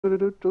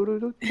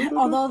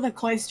Although the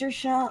cloister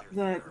shell,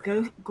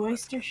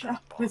 goister shell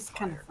was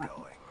kind of fun.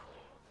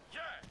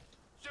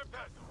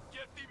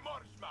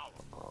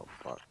 Oh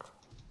fuck.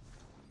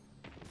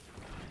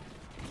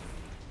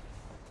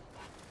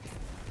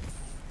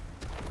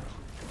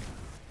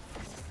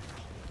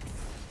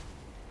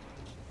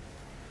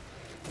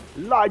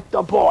 Light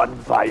the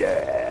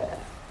bonfire!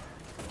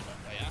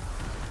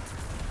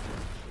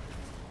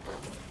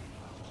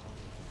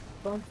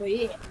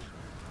 Bonfire.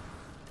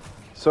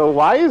 So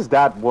why is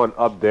that one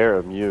up there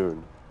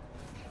immune?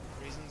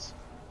 Reasons.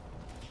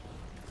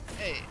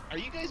 Hey, are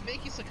you guys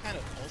making some kind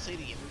of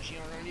pulsating energy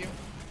around you?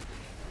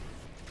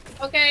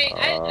 Okay,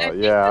 I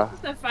think yeah. this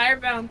is the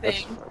firebound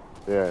thing.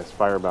 Yeah, it's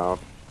firebound.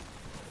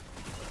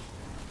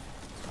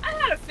 I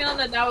had a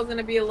feeling that was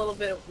gonna be a little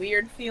bit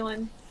weird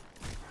feeling.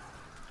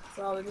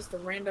 So just a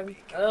random.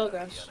 Oh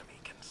gosh.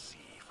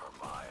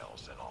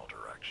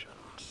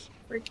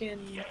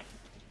 Freaking.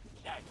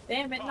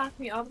 Damn, it knocked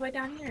me all the way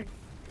down here.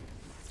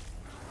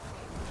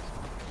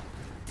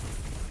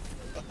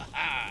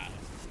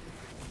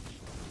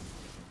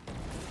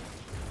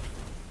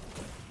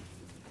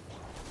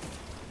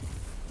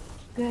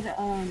 Good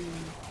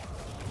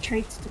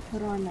traits to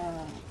put on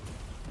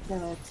the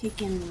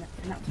Tekken,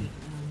 not Tekken.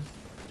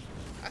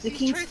 The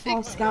King's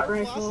Fall Scout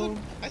Rifle.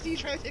 I see you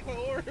trying to take my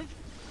orb.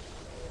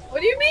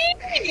 What do you mean?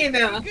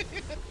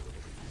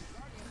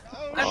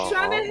 I'm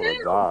trying to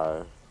hit.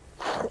 Die.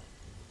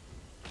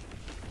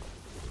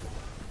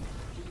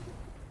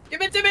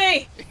 Give it to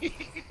me!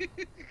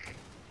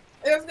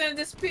 It was gonna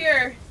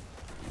disappear.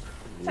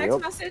 Text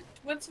message?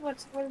 What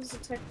is the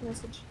text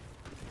message?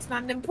 It's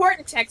not an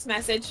important text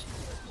message.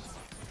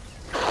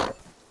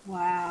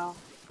 Wow.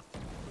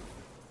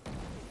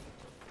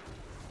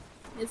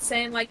 It's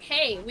saying like,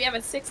 hey, we have a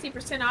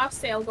 60% off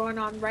sale going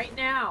on right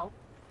now.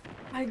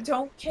 I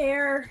don't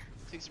care.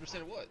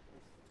 60% of what?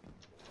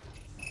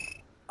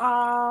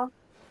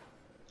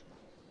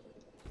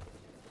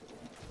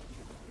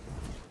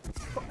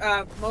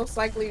 Most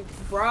likely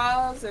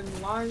bras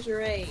and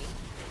lingerie.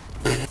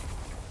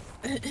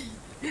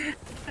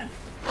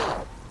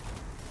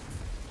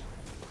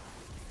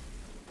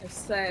 I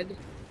said,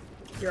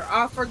 your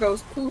offer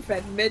goes poof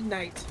at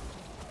midnight.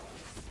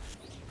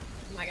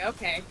 I'm like,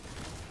 okay.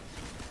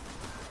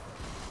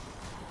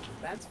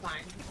 That's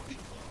fine.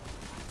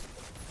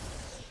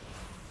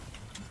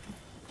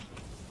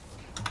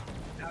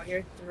 Out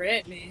here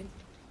threatening.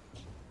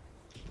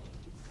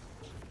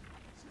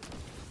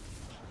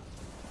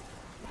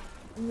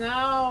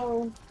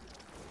 No.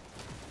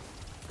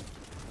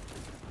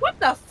 What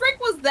the frick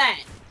was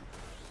that?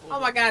 Oh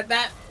my god,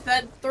 that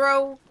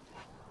throw.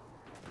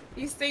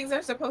 These things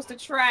are supposed to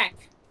track.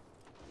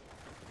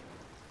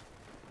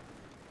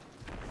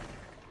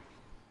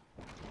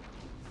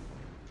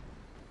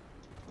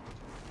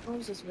 Oh,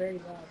 it's just very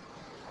loud.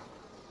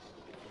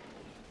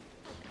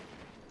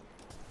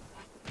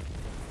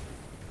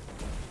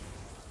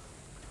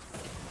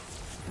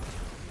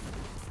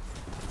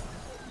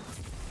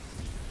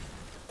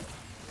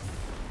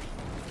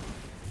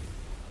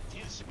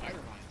 Spider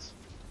mines.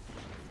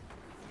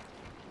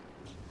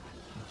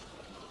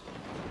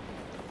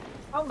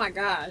 Oh my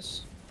gosh.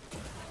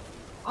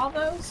 All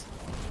those?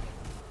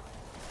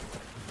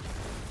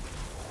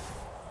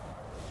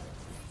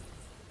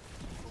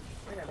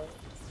 I gotta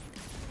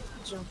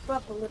jump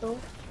up a little.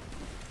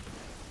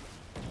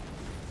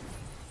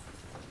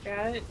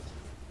 Got it.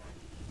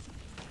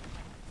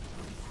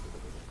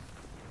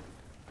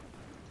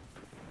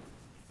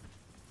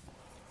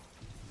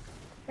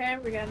 Okay,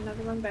 we got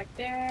another one back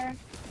there.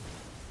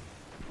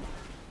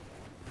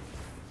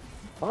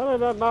 Why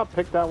did I not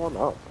pick that one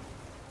up?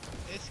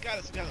 It's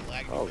got some kind of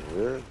lag. Oh,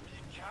 weird.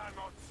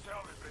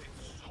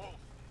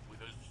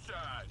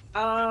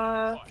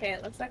 Okay,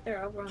 it looks like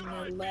they're over on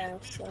the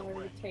left, so we're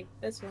gonna take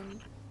this one.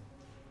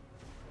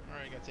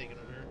 Alright, got taken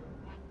over here.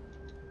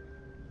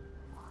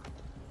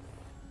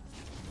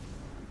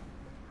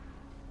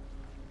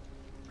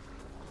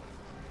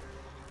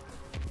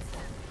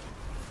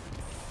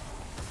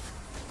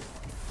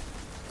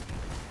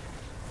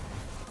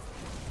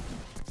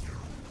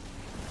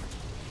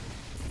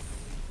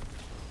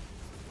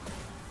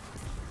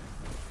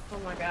 Oh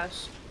my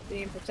gosh,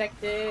 being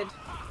protected.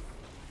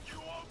 You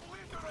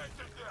obliterated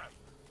them.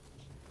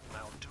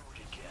 Now do it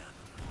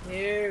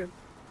again.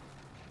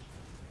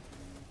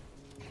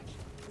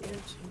 No.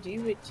 Don't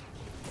do it.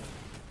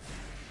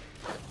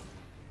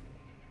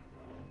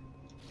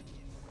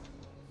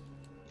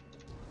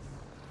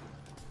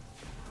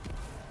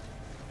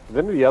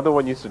 Then the other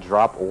one used to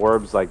drop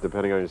orbs, like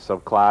depending on your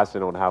subclass,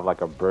 and it would have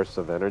like a burst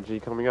of energy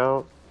coming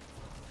out.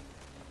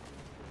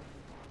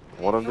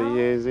 One of the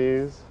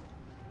EAZs.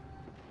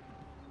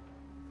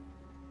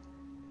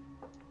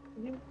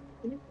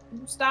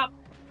 Stop.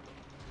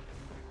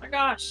 Oh my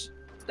gosh.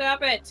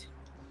 Stop it.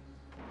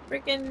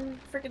 Freaking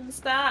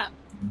stop.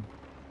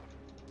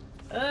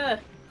 Ugh.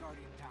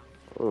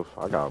 Oof,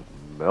 I got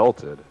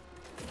melted.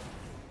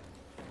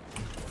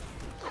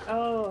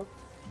 Oh.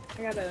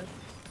 I gotta...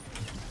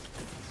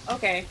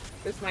 Okay.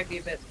 This might be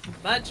a bit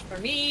much for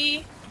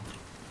me.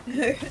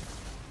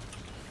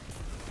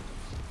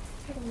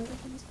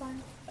 everything's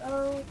fine.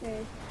 Oh,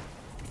 okay.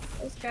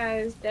 This guy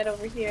is dead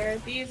over here.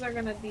 These are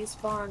gonna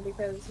despawn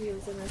because he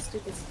was in a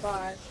stupid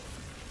spot.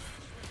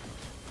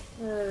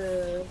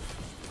 I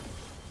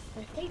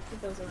hate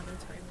that those are on a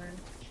timer.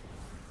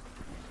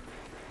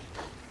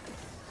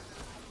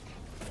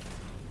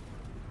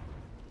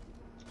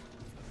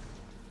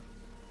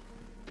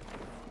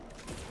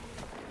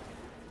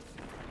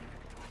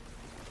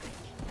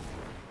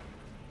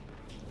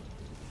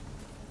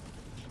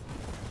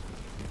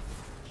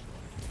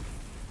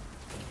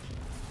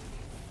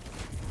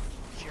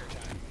 Share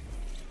time.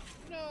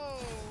 No.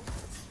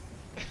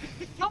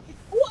 Oh,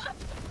 what?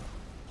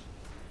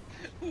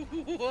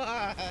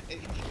 Why?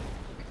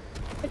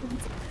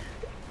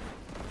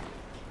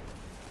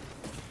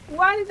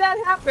 Why did that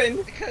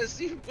happen?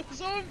 Because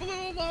someone blew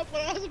him up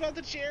when I was about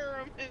to chair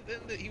him, and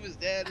then he was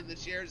dead, and the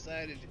chair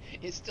decided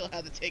it still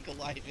had to take a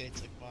life, and it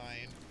took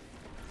mine.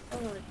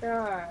 Oh my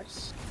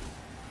gosh.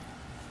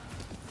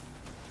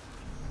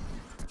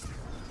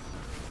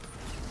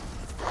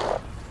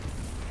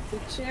 The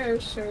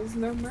chair shows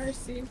no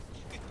mercy.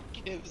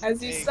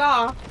 As you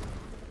saw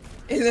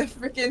in the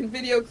freaking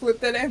video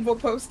clip that Amble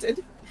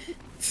posted.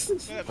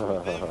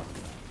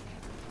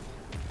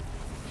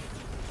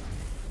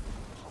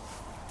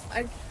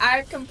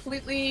 I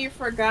completely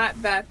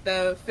forgot that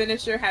the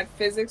finisher had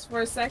physics for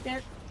a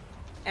second,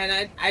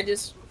 and I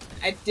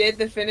did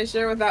the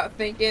finisher without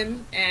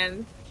thinking,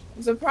 and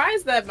I'm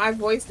surprised that my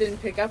voice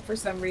didn't pick up for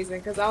some reason,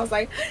 because I was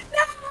like,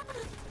 no!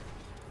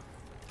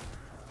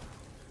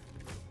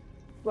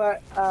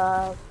 But,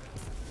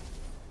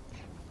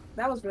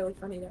 that was really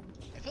funny though.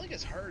 I feel like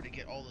it's hard to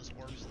get all those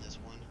orbs in this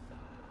one.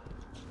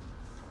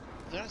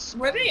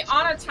 Were they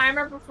on a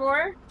timer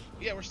before?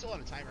 Yeah, we're still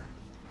on a timer.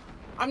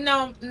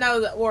 No,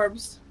 the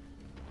orbs.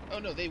 Oh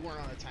no, they weren't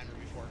on a timer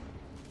before.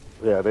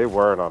 Yeah, they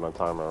weren't on a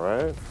timer,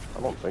 right?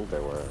 I don't think they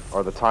were.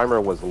 Or the timer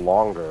was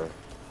longer.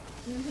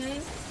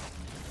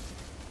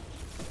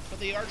 But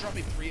they are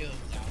dropping 3 of them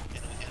now in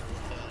a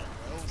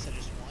row instead of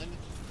just 1.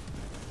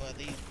 But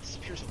they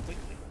disappear so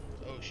quickly.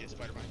 Oh shit,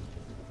 Spider-Man.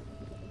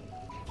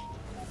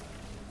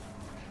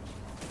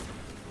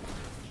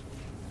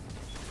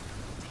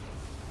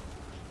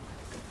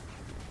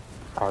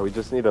 Alright, we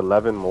just need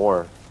 11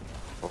 more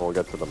when we'll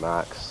get to the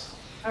max.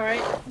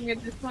 Alright, can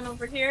get this one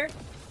over here.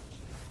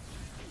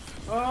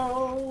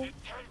 Oh.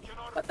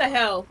 What the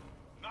hell?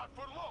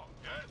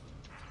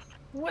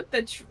 What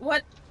the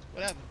what?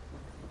 What happened?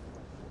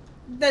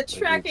 The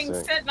tracking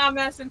sent my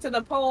mess into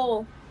the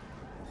pole.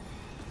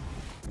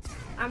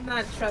 I'm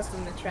not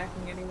trusting the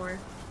tracking anymore.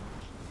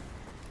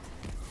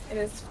 It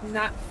has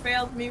not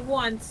failed me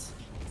once,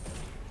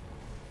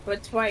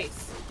 but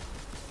twice.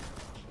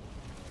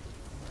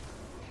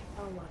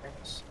 Oh my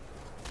gosh.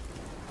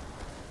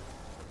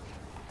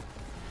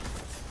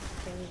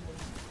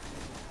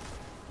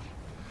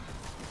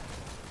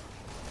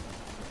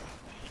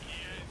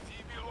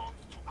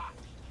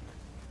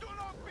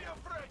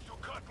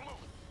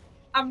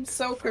 I'm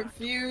so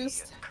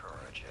confused.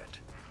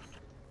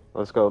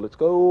 Let's go, let's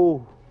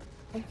go!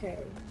 Okay.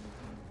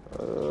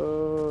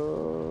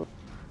 Alright,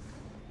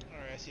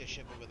 I see a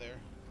ship over there.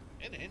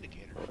 And an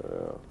indicator.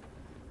 Yeah.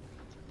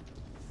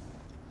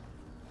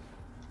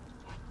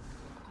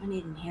 I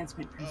need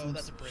enhancement prisms. Oh,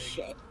 that's a brig.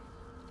 Shit.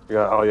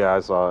 Yeah, oh yeah, I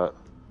saw it.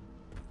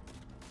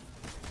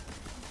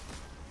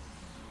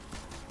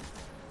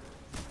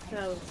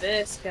 Oh,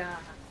 this guy.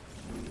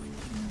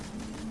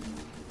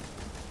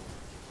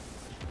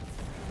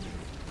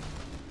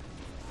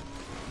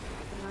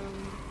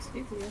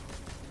 Excuse you.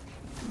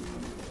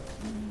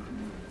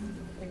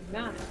 Like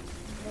not.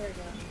 There we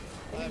go.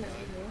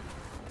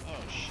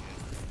 Oh shit.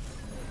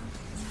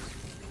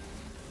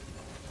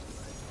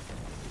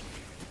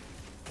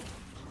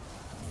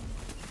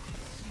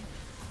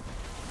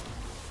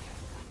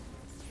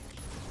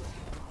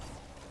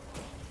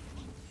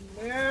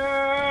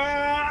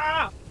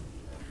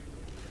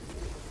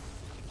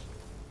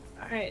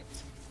 Alright.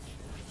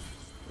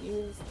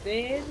 Use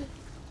this.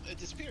 It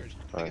disappeared.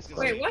 Right. I guess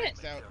Wait,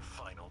 what? Out.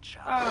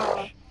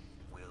 Oh.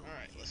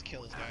 Alright, let's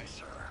kill this guy.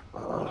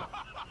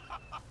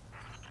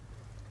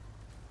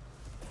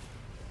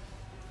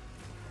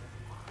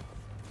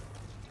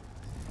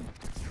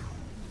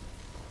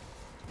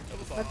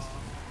 What?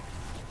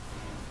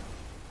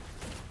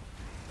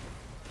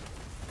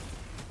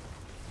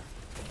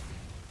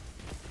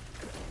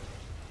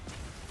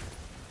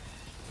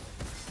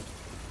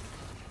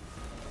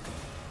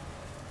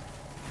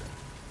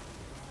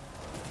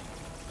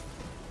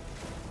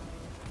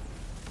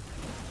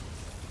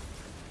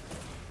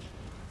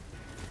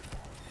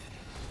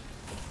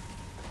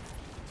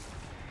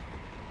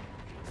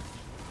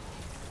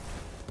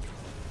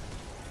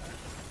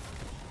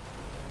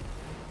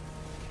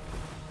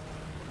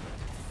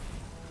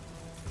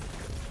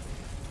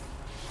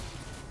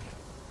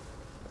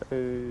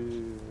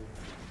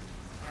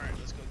 Alright,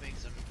 let's go make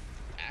some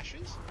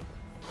ashes.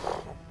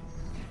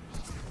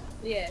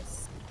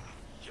 Yes.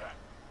 Yeah,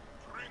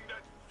 bring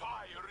that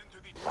fire into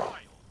the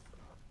trial.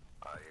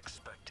 I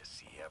expect to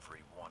see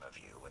every one of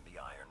you in the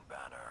Iron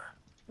Banner.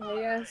 Oh,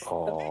 yes.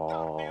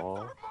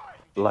 Aww.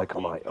 Like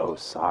my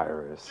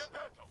Osiris.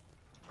 Geppetto,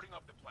 bring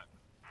up the plan.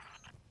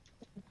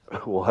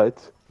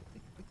 What?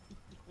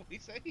 What do you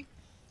say?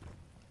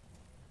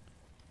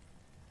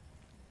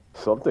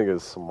 Something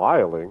is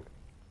smiling.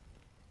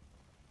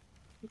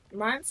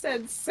 Mine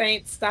said,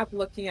 Saint, stop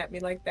looking at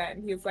me like that.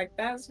 And he was like,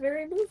 that was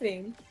very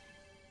moving.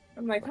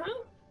 I'm like,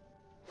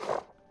 huh?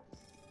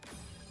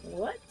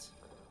 What?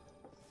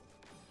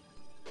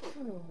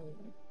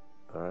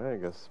 Alright, I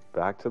guess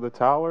back to the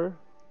tower.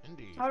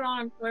 Indeed. Hold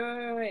on.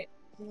 Wait.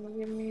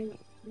 Let me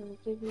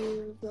give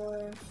you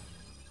the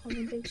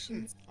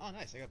recommendations. Oh,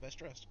 nice. I got best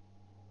dressed.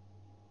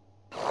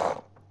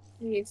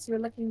 Yes, you're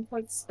looking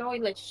quite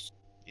stylish.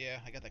 Yeah,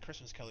 I got that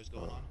Christmas colors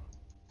going on.